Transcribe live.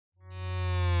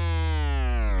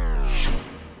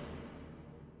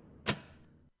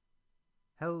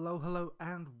Hello,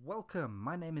 and welcome.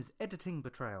 My name is Editing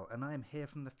Betrayal, and I am here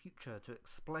from the future to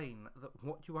explain that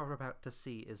what you are about to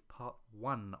see is part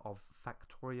 1 of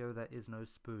Factorio There Is No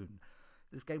Spoon.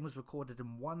 This game was recorded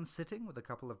in one sitting with a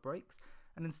couple of breaks,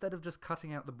 and instead of just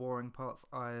cutting out the boring parts,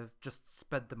 I've just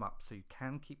sped them up so you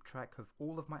can keep track of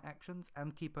all of my actions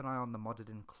and keep an eye on the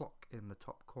modded-in clock in the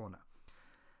top corner.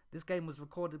 This game was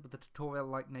recorded with a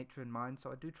tutorial-like nature in mind,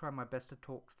 so I do try my best to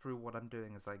talk through what I'm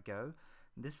doing as I go.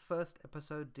 And this first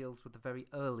episode deals with the very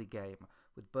early game,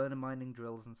 with burner mining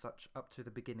drills and such up to the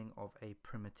beginning of a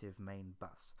primitive main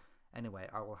bus. Anyway,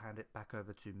 I will hand it back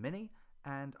over to Mini,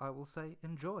 and I will say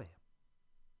enjoy.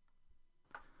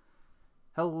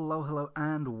 Hello,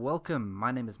 and welcome.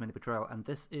 My name is MiniBetrayal, and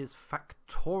this is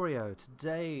Factorio.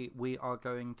 Today we are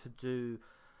going to do...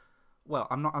 Well,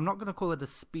 I'm not going to call it a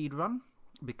speed run,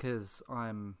 because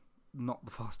I'm not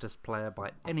the fastest player by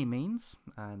any means,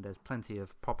 and there's plenty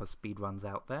of proper speedruns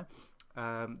out there.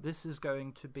 This is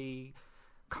going to be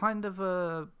kind of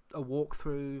a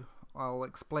walkthrough. I'll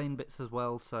explain bits as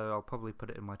well, so I'll probably put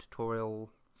it in my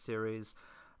tutorial series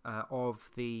of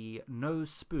the No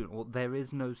Spoon, or There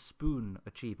Is No Spoon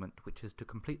achievement, which is to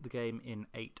complete the game in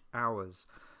 8 hours.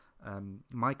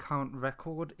 My current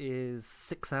record is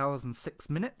 6 hours and 6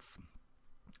 minutes.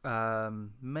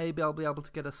 Maybe I'll be able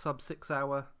to get a sub 6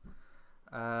 hour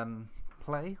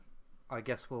play. I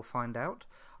guess we'll find out.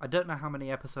 I don't know how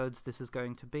many episodes this is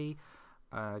going to be.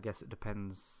 I guess it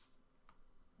depends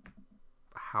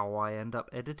how I end up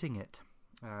editing it.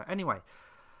 Anyway,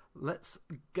 let's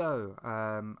go.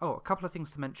 A couple of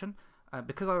things to mention.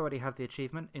 Because I already have the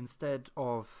achievement, instead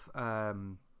of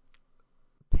pinning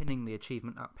the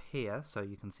achievement up here so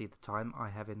you can see the time,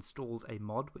 I have installed a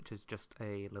mod which is just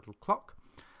a little clock.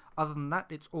 Other than that,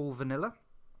 it's all vanilla.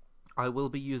 I will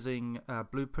be using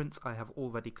blueprints I have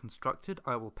already constructed.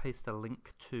 I will paste a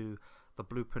link to the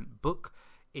blueprint book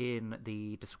in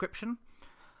the description.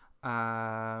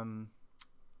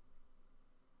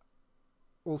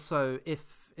 Also,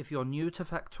 if you're new to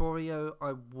Factorio,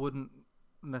 I wouldn't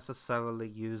necessarily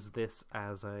use this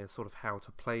as a sort of how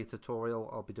to play tutorial.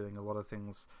 I'll be doing a lot of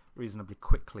things reasonably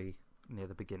quickly near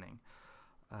the beginning.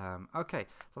 Okay,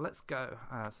 so let's go.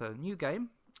 So new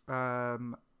game.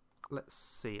 Let's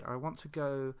see. I want to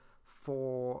go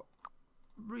for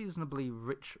reasonably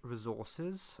rich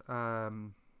resources.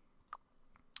 No,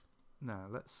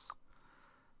 let's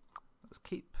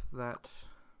keep that.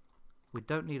 We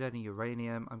don't need any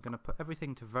uranium. I'm going to put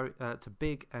everything to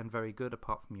big and very good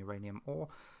apart from uranium ore.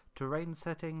 Terrain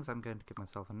settings, I'm going to give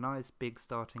myself a nice big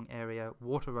starting area.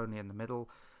 Water only in the middle.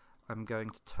 I'm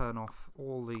going to turn off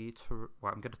I'm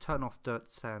going to turn off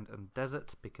dirt, sand and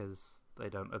desert because they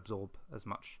don't absorb as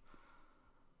much.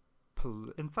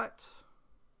 In fact,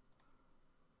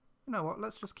 you know what,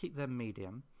 let's just keep them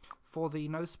medium. For the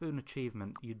No Spoon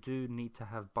achievement, you do need to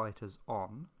have biters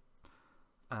on.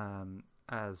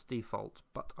 As default,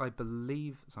 but I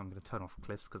believe, so I'm going to turn off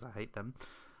cliffs because I hate them.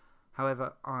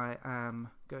 However, I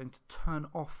am going to turn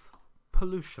off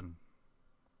pollution,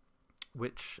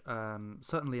 which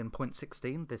certainly in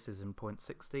 0.16, this is in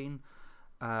 0.16,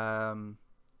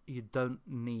 you don't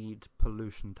need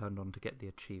pollution turned on to get the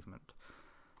achievement.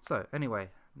 So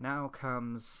anyway, now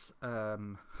comes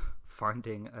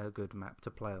finding a good map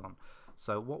to play on.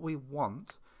 So what we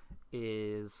want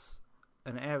is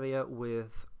an area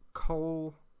with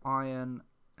coal, iron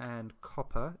and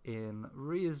copper in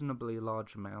reasonably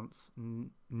large amounts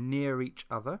near each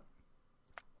other.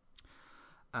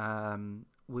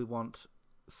 We want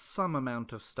some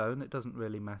amount of stone. It doesn't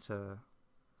really matter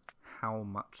how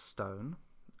much stone,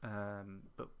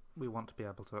 but we want to be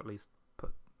able to at least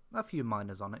put a few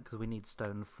miners on it because we need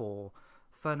stone for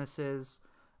furnaces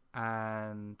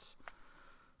and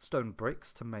stone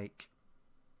bricks to make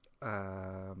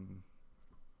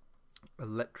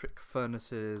electric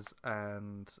furnaces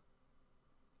and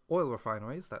oil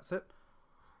refineries, that's it.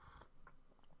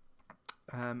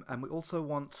 And we also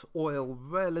want oil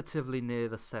relatively near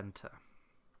the center.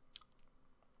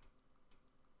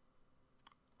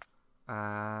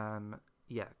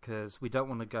 Yeah, because we don't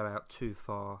want to go out too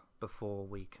far before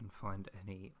we can find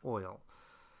any oil.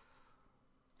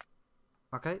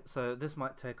 Okay, so this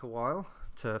might take a while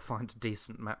to find a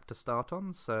decent map to start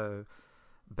on, so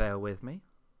bear with me.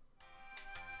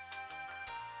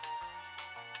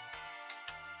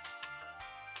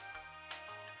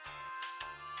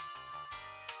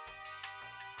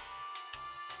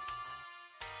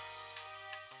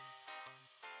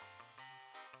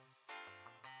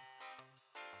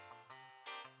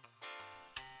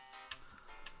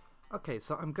 Okay,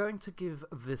 so I'm going to give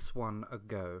this one a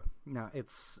go. Now,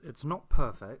 it's not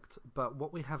perfect, but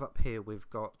what we have up here, we've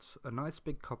got a nice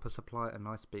big copper supply, a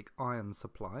nice big iron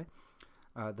supply.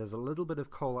 There's a little bit of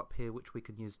coal up here which we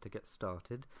can use to get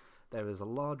started. There is a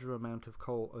larger amount of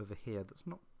coal over here that's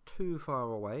not too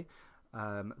far away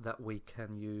that we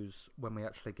can use when we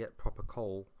actually get proper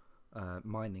coal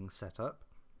mining set up,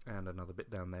 and another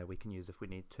bit down there we can use if we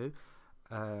need to.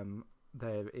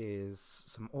 There is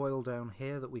some oil down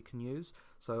here that we can use,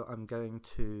 so I'm going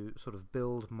to sort of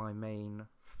build my main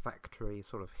factory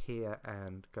sort of here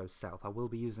and go south. I will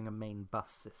be using a main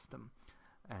bus system,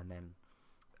 and then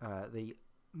the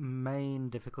main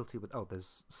difficulty with... oh,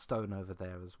 there's stone over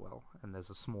there as well, and there's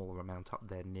a smaller amount up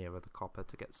there nearer the copper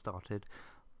to get started.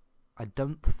 I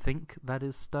don't think that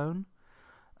is stone.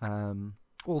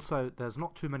 Also, there's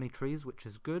not too many trees, which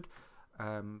is good.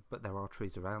 But there are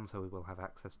trees around, so we will have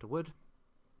access to wood.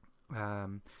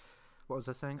 What was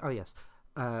I saying? Oh, yes.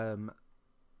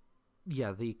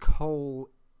 Yeah, the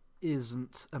coal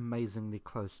isn't amazingly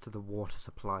close to the water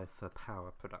supply for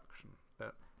power production.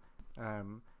 But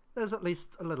there's at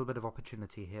least a little bit of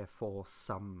opportunity here for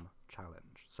some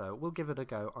challenge. So we'll give it a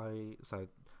go. So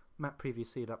map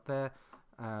preview seed up there.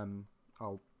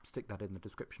 I'll stick that in the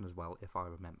description as well if I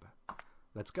remember.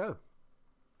 Let's go.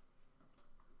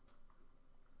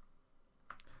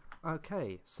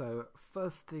 Okay, so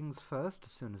first things first,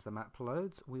 as soon as the map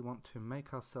loads, we want to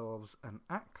make ourselves an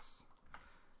axe.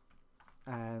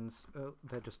 And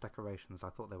they're just decorations.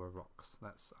 I thought they were rocks.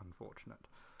 That's unfortunate.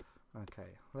 Okay,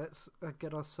 let's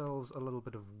get ourselves a little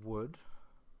bit of wood.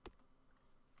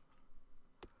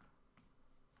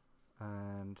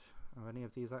 And are any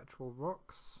of these actual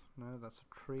rocks? No, that's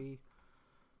a tree.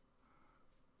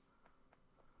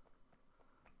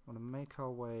 I want to make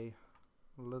our way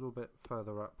a little bit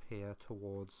further up here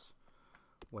towards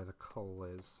where the coal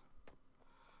is.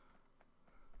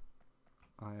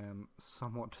 I am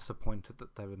somewhat disappointed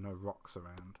that there are no rocks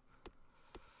around.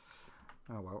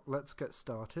 Oh well, let's get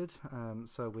started.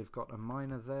 So we've got a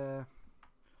miner there.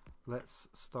 Let's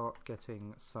start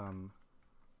getting some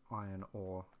iron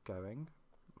ore going.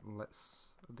 Are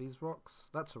these rocks?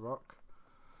 That's a rock.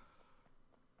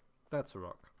 That's a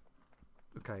rock.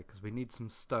 Okay, because we need some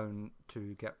stone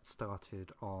to get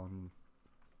started on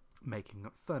making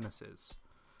furnaces.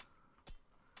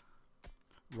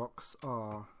 Rocks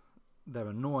they're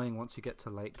annoying once you get to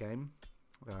late game.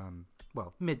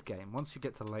 Well, mid game. Once you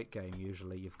get to late game,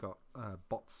 usually you've got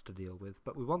bots to deal with,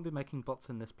 but we won't be making bots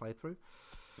in this playthrough.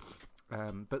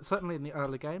 But certainly in the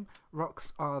early game,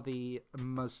 rocks are the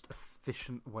most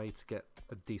efficient way to get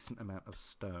a decent amount of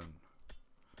stone.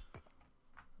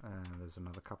 And there's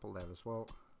another couple there as well.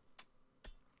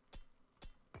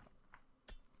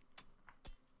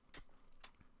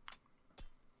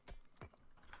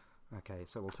 Okay,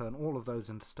 so we'll turn all of those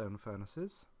into stone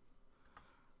furnaces.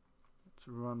 Let's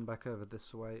run back over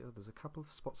this way. Oh, there's a couple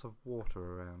of spots of water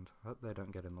around. I hope they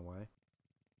don't get in the way.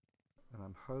 And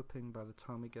I'm hoping by the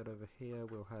time we get over here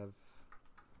we'll have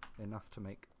enough to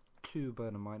make 2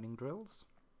 burner mining drills.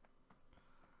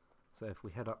 So if we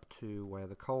head up to where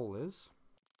the coal is,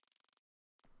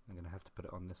 I'm going to have to put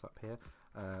it on this up here.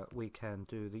 We can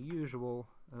do the usual.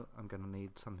 I'm going to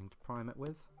need something to prime it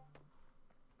with.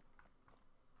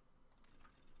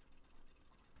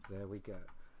 There we go.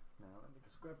 Now let me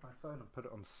just grab my phone and put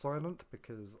it on silent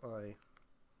because I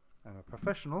am a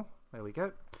professional. There we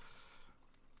go.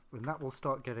 And that will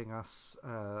start getting us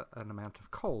an amount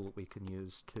of coal that we can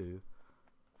use to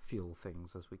fuel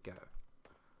things as we go.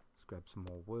 Let's grab some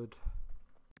more wood.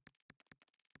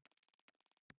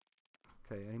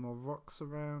 Okay, any more rocks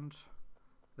around?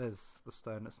 There's the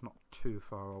stone. It's not too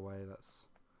far away.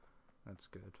 That's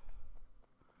good.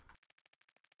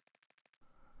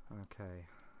 Okay,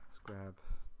 let's grab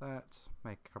that.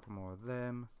 Make a couple more of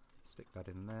them. Stick that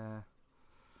in there.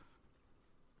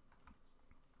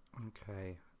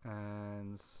 Okay,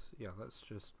 and yeah, let's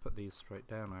just put these straight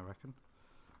down, I reckon.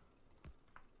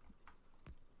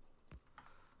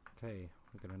 Okay,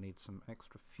 we're going to need some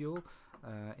extra fuel.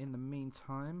 In the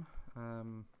meantime, I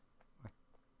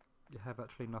have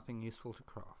actually nothing useful to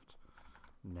craft.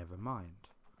 Never mind.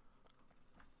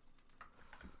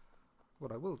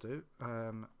 What I will do,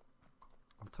 I'll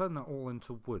turn that all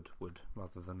into wood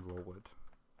rather than raw wood.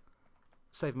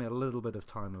 Save me a little bit of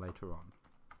time later on.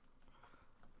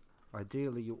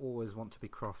 Ideally, you always want to be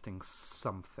crafting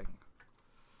something.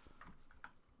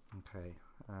 Okay,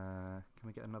 can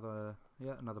we get another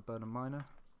burner miner?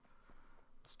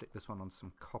 Stick this one on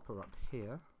some copper up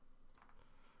here.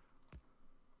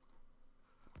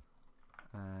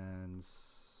 And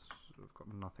we've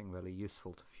got nothing really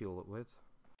useful to fuel it with.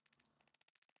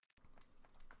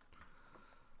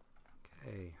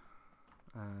 Okay,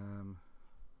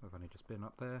 we've only just been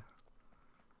up there.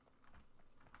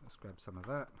 Let's grab some of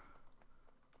that.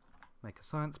 Make a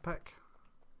science pack.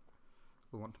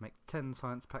 We want to make 10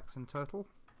 science packs in total.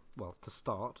 Well, to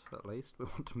start, at least. We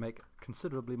want to make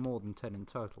considerably more than 10 in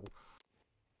total.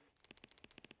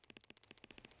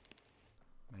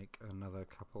 Make another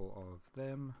couple of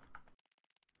them.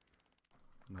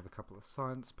 Another couple of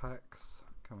science packs.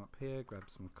 Come up here, grab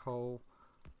some coal.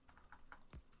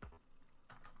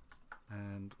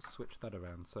 And switch that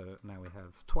around, so now we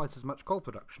have twice as much coal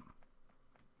production.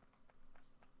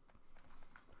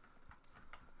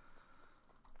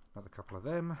 Another couple of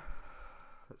them.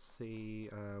 Let's see,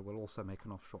 we'll also make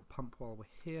an offshore pump while we're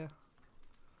here.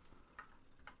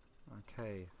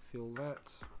 Okay, fuel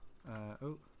that.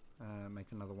 Make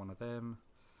another one of them.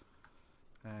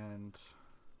 And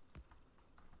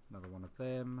another one of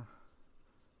them.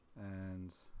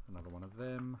 And another one of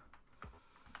them.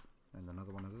 And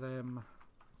another one of them.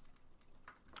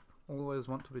 Always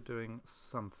want to be doing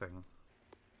something.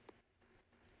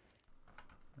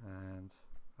 And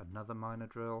another miner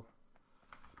drill.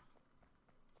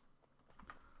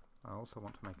 I also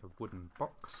want to make a wooden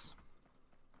box.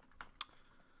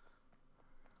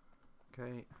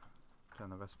 Okay, turn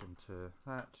the rest into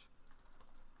that.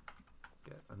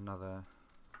 Get another.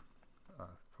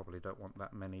 Probably don't want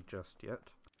that many just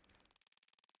yet.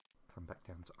 Come back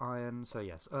down to iron. So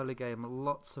yes, early game,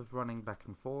 lots of running back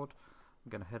and forward. I'm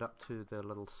going to head up to the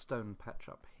little stone patch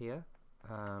up here.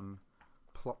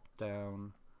 Plop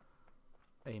down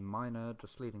a miner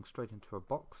just leading straight into a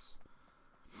box.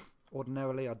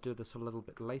 Ordinarily I'd do this a little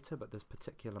bit later, but this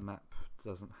particular map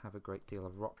doesn't have a great deal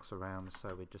of rocks around,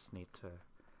 so we just need to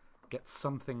get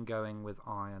something going with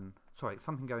iron. Sorry,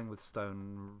 something going with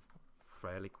stone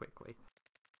fairly quickly.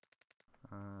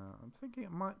 I'm thinking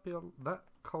it might be that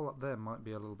coal up there might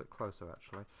be a little bit closer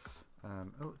actually.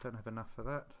 Oh, don't have enough for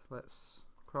that. Let's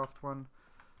craft one.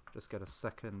 Just get a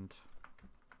second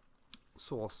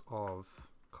source of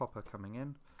copper coming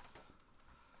in.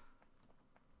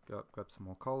 Go up, grab some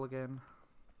more coal again.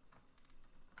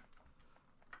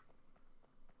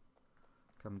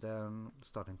 Come down,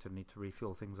 starting to need to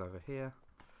refuel things over here.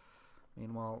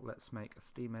 Meanwhile, let's make a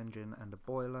steam engine and a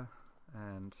boiler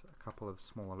and a couple of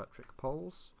small electric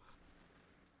poles.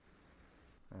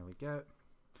 There we go.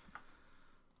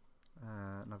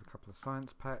 Another couple of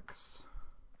science packs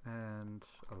and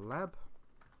a lab.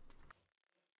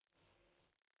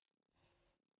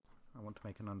 I want to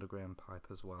make an underground pipe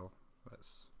as well.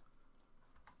 Let's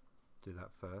do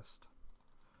that first.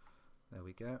 There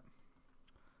we go.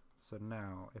 So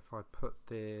now if I put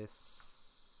this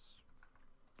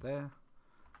there,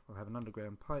 we'll have an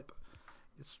underground pipe.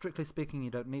 Strictly speaking, you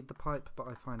don't need the pipe, but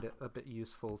I find it a bit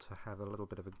useful to have a little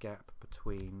bit of a gap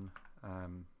between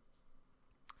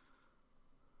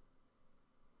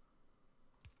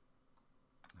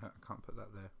I can't put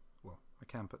that there. Well, I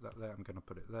can put that there. I'm going to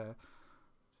put it there.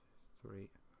 3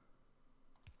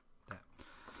 there.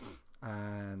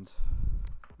 And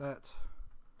that.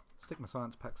 Stick my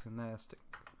science packs in there. Stick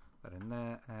that in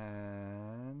there.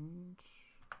 And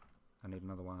I need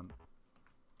another one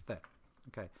there.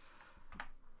 Okay.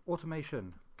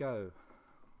 Automation, go.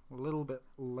 A little bit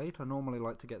late. I normally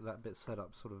like to get that bit set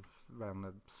up sort of around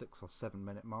the 6 or 7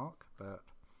 minute mark, but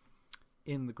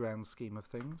in the grand scheme of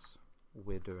things,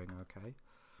 we're doing okay.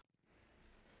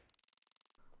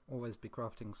 Always be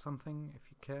crafting something if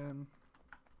you can.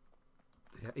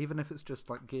 Yeah, even if it's just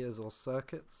like gears or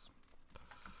circuits.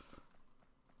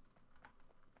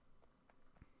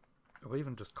 Or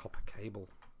even just copper cable,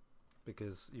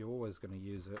 because you're always going to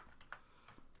use it.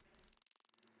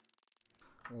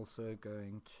 Also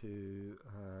going to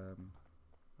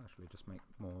actually just make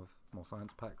more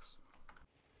science packs.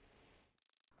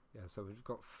 Yeah, so we've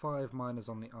got 5 miners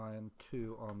on the iron,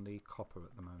 2 on the copper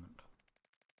at the moment.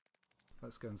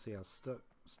 Let's go and see how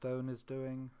stone is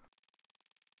doing.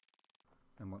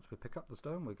 And once we pick up the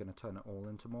stone, we're going to turn it all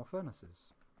into more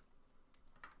furnaces.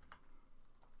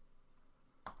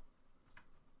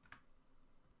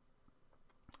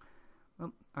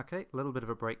 Okay, a little bit of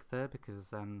a break there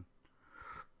because I've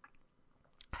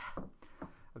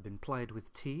been plied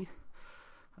with tea.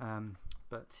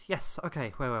 But yes,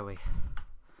 okay, where were we?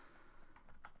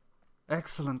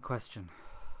 Excellent question.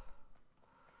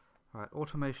 Right,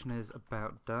 automation is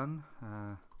about done.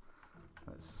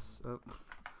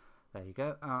 There you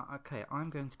go. Okay, I'm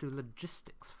going to do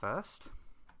logistics first.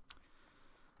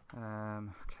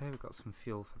 Okay, we've got some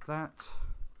fuel for that.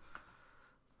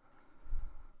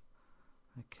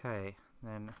 Okay,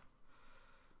 then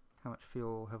how much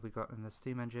fuel have we got in the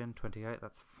steam engine? 28,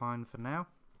 that's fine for now.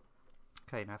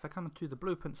 Okay, now if I come to the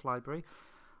blueprints library,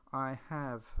 I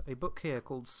have a book here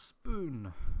called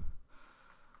Spoon,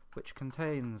 which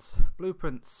contains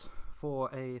blueprints for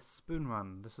a spoon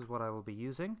run. This is what I will be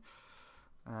using,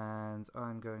 and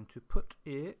I'm going to put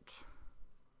it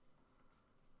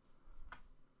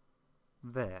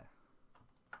there.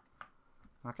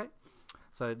 Okay,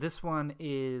 so this one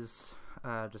is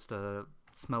just a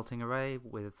smelting array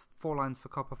with 4 lines for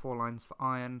copper, 4 lines for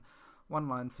iron, 1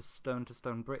 line for stone to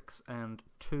stone bricks, and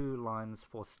 2 lines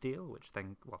for steel, which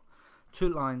then, well, 2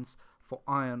 lines for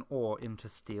iron ore into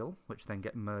steel, which then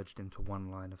get merged into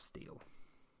 1 line of steel.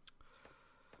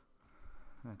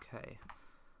 Okay,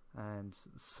 and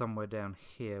somewhere down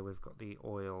here we've got the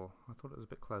oil. I thought it was a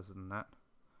bit closer than that.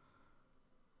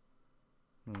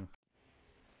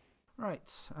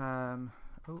 Right,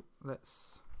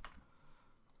 let's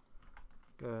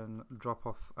go and drop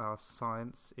off our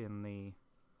science in the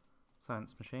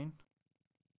science machine.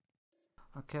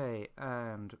 Okay,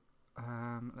 and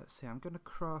let's see, I'm going to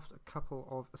craft a couple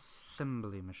of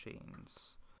assembly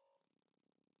machines.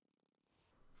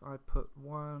 If I put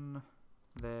one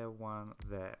there, one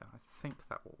there, I think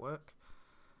that will work.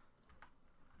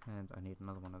 And I need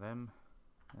another one of them,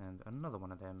 and another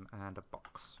one of them, and a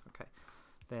box. Okay,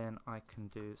 then I can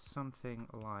do something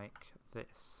like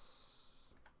this.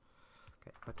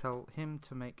 Okay, if I tell him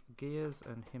to make gears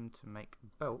and him to make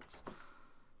belts,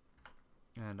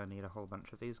 and I need a whole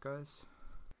bunch of these guys.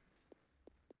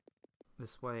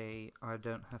 This way I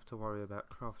don't have to worry about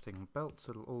crafting belts,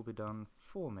 it'll all be done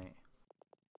for me.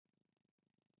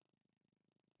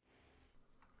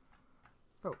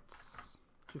 Belts.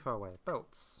 Too far away.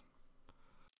 Belts.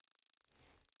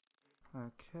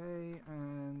 Okay,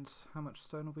 and how much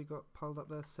stone have we got piled up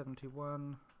there?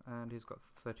 71, and he's got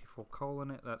 34 coal in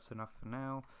it. That's enough for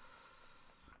now.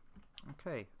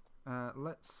 Okay,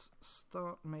 let's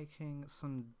start making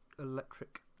some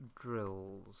electric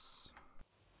drills.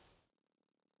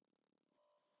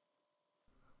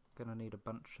 Gonna need a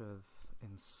bunch of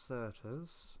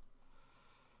inserters.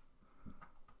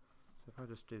 So if I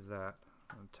just do that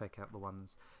and take out the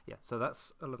ones, yeah, so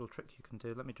that's a little trick you can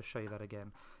do. Let me just show you that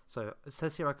again. So it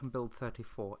says here I can build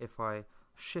 34. If I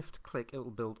shift click, it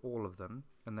will build all of them,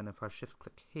 and then if I shift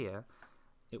click here,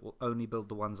 it will only build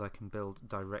the ones I can build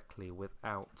directly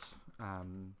without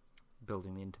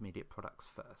building the intermediate products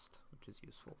first, which is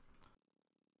useful.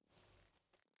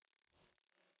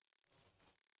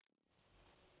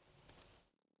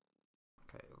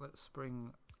 Okay, let's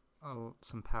bring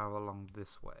some power along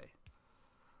this way.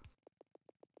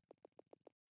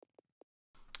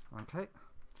 Okay,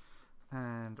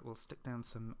 and we'll stick down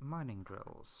some mining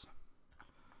drills.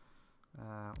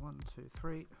 1, 2,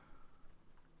 3,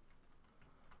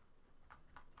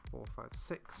 4, 5,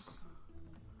 6.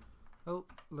 Oh,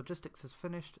 logistics is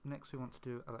finished. Next we want to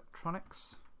do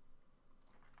electronics.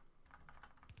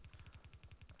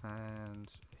 And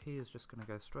he is just going to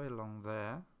go straight along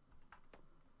there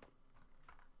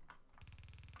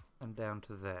and down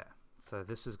to there. So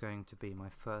this is going to be my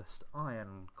first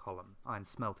iron column, iron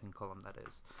smelting column that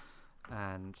is,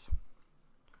 and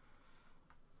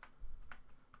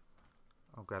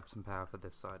I'll grab some power for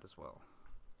this side as well.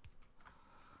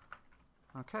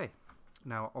 Okay,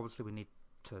 now obviously we need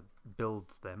to build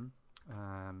them.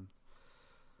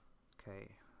 Okay,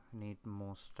 I need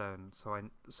more stone.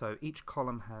 So each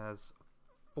column has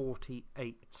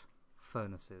 48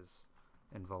 furnaces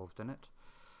involved in it.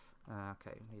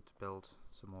 Okay, need to build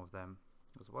some more of them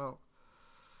as well.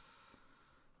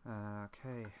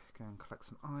 Okay, go and collect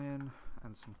some iron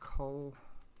and some coal.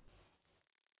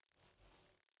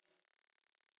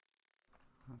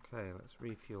 Okay, let's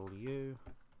refuel you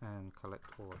and collect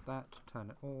all of that, turn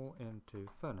it all into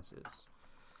furnaces.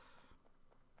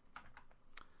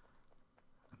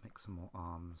 And make some more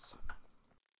arms.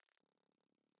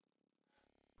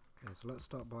 Okay, so let's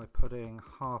start by putting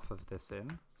half of this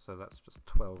in, so that's just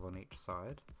 12 on each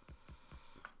side.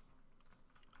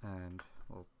 And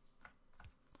we'll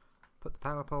put the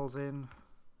power poles in,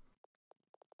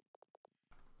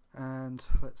 and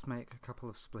let's make a couple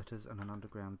of splitters and an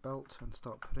underground belt and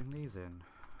start putting these in.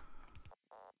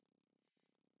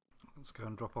 Let's go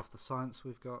and drop off the science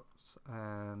we've got,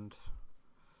 and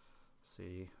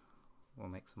see, we'll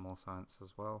make some more science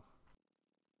as well.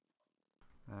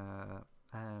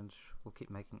 And we'll keep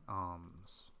making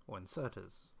arms, or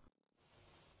inserters.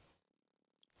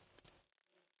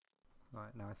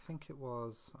 Right, now I think it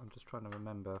was, I'm just trying to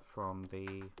remember from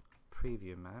the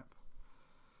preview map,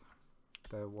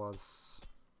 there was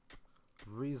a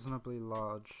reasonably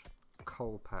large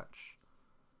coal patch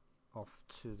off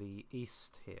to the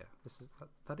east here. This is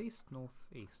that east?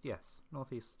 Northeast? Yes,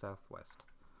 northeast, southwest.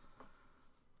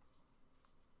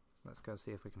 Let's go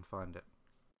see if we can find it.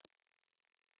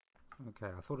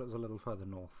 Okay, I thought it was a little further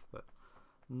north, but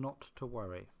not to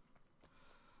worry.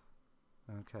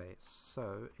 Okay,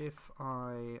 so if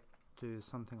I do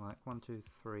something like 1, 2,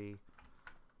 3,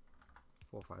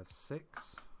 4, 5,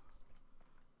 6,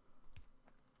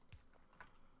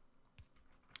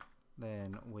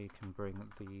 then we can bring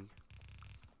the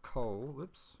coal,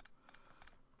 whoops,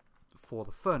 for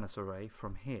the furnace array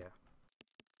from here.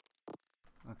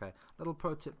 Okay, little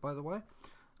pro tip by the way,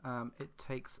 it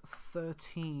takes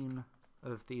 13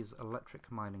 of these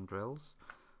electric mining drills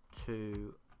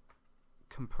to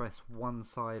compress one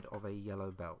side of a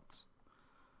yellow belt.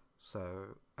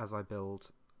 So as I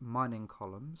build mining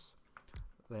columns,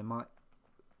 they might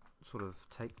sort of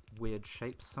take weird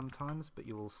shapes sometimes, but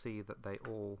you will see that they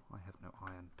all, I have no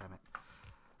iron, damn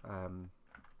it,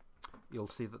 you'll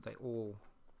see that they all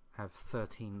have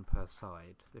 13 per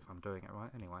side, if I'm doing it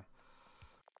right anyway.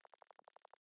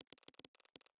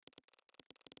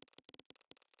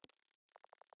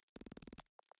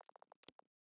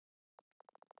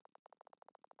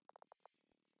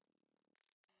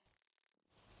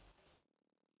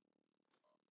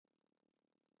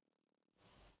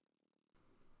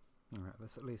 Alright,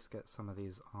 let's at least get some of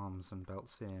these arms and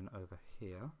belts in over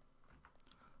here.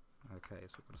 Okay,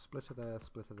 so we've got a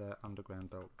splitter there, underground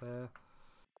belt there.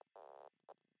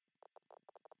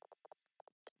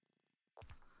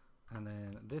 And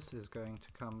then this is going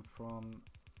to come from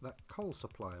that coal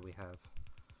supply we have.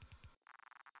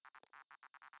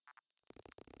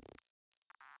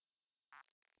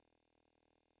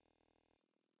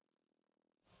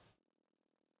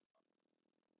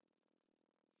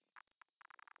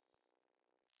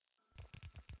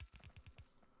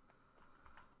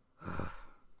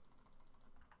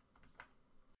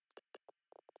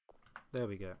 There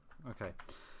we go. Okay.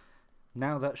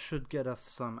 Now that should get us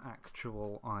some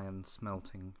actual iron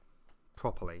smelting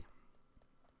properly.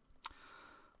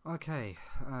 Okay,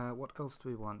 what else do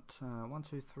we want? 1,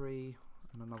 2, 3,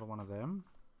 and another one of them.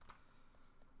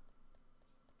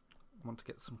 I want to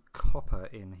get some copper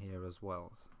in here as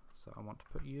well. So I want to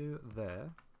put you there,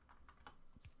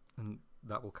 and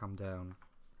that will come down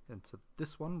into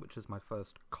this one, which is my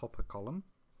first copper column.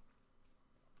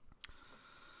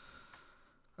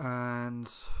 And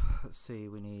let's see,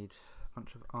 we need a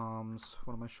bunch of arms.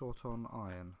 What am I short on?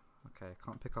 Iron. Okay, I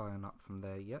can't pick iron up from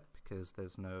there yet because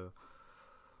there's no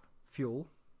fuel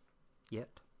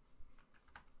yet.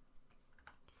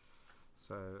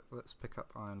 So let's pick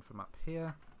up iron from up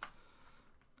here.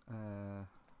 A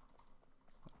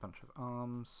bunch of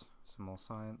arms, some more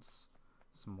science,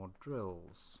 some more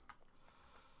drills.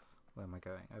 Where am I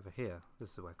going? Over here.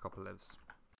 This is where copper lives.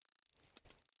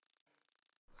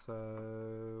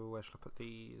 So where shall I put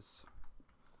these?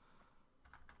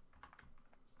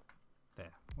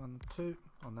 There. 1, 2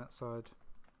 on that side.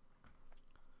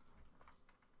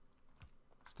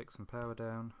 Stick some power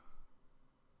down.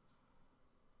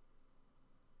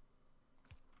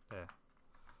 There.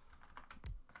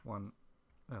 1,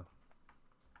 oh.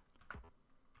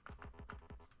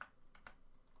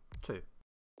 2.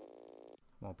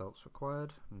 More belts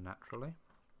required, naturally.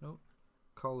 Oh,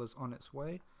 coal is on its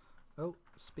way. Oh,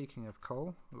 speaking of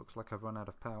coal, it looks like I've run out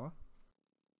of power.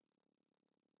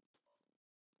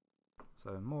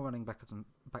 So more running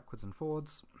backwards and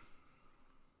forwards.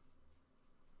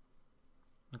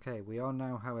 Okay, we are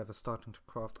now, however, starting to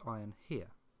craft iron here,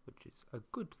 which is a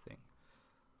good thing.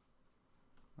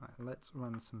 Right, let's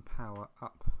run some power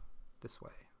up this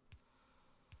way.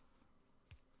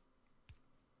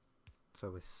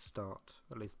 So we start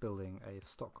at least building a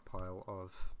stockpile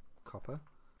of copper.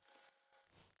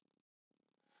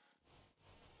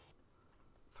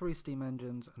 3 steam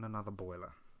engines and another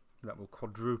boiler. That will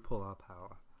quadruple our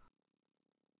power.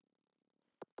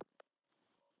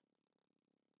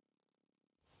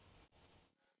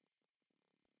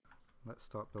 Let's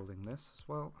start building this as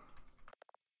well.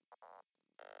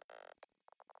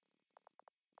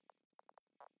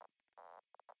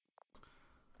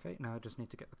 Okay, now I just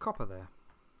need to get the copper there.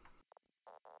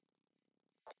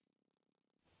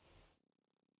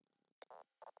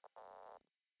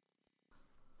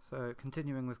 So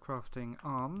continuing with crafting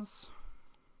arms,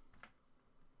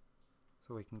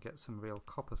 so we can get some real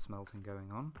copper smelting going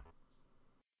on.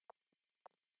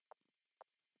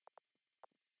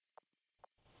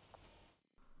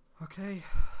 Okay,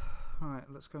 alright,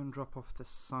 let's go and drop off this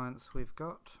science we've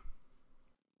got.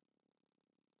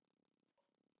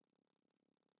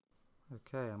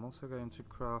 Okay, I'm also going to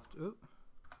craft,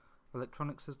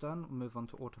 electronics is done, we'll move on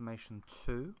to automation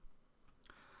 2.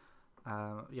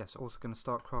 Yes, also going to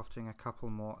start crafting a couple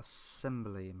more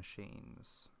assembly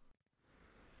machines.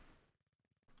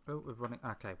 Oh, we're running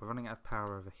out of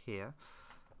power over here.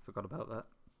 Forgot about that.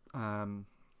 Right,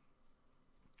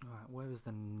 where is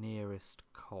the nearest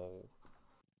coal?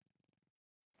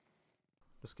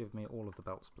 Just give me all of the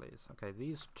belts, please. Okay,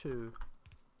 these two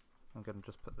I'm going to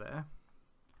just put there,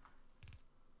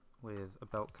 with a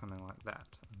belt coming like that.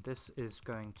 And this is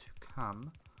going to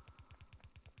come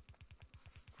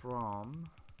from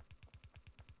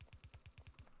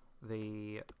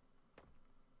the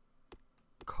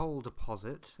coal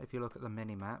deposit. If you look at the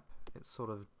mini-map, it's sort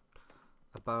of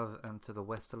above and to the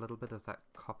west a little bit of that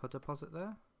copper deposit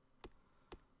there.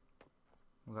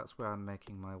 Well, that's where I'm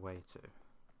making my way to.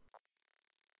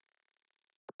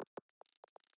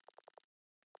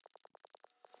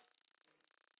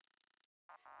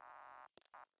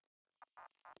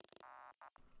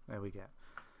 There we go.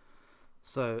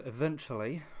 So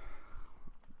eventually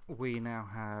we now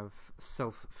have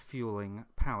self-fueling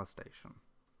power station,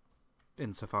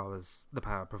 insofar as the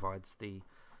power provides the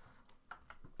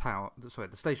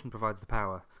station provides the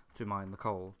power to mine the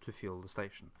coal to fuel the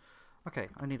station. Okay,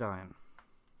 I need iron.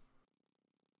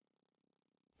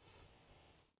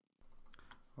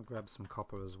 I'll grab some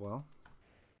copper as well.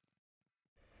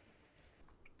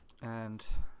 And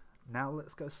now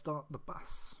let's go start the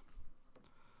bus.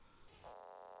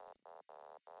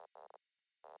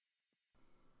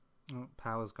 Oh,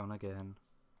 power's gone again.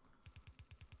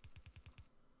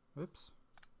 Whoops.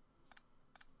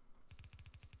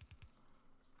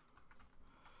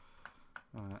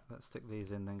 Alright, let's stick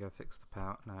these in, then go fix the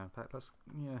power. No, in fact,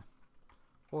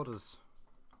 orders.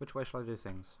 Which way shall I do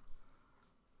things?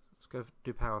 Let's go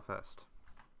do power first.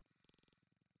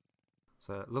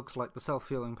 So it looks like the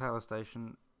self-fueling power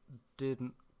station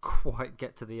didn't quite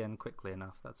get to the end quickly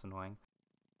enough. That's annoying.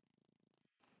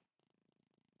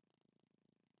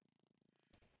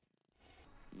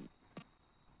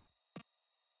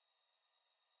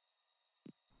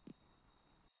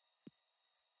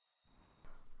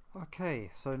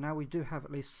 Okay, so now we do have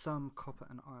at least some copper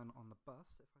and iron on the bus.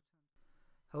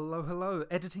 Hello, hello,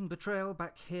 Editing Betrayal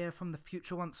back here from the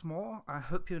future once more. I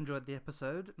hope you enjoyed the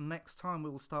episode. Next time we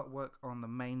will start work on the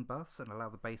main bus and allow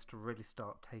the base to really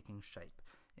start taking shape.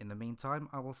 In the meantime,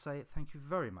 I will say thank you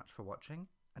very much for watching,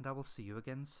 and I will see you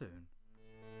again soon.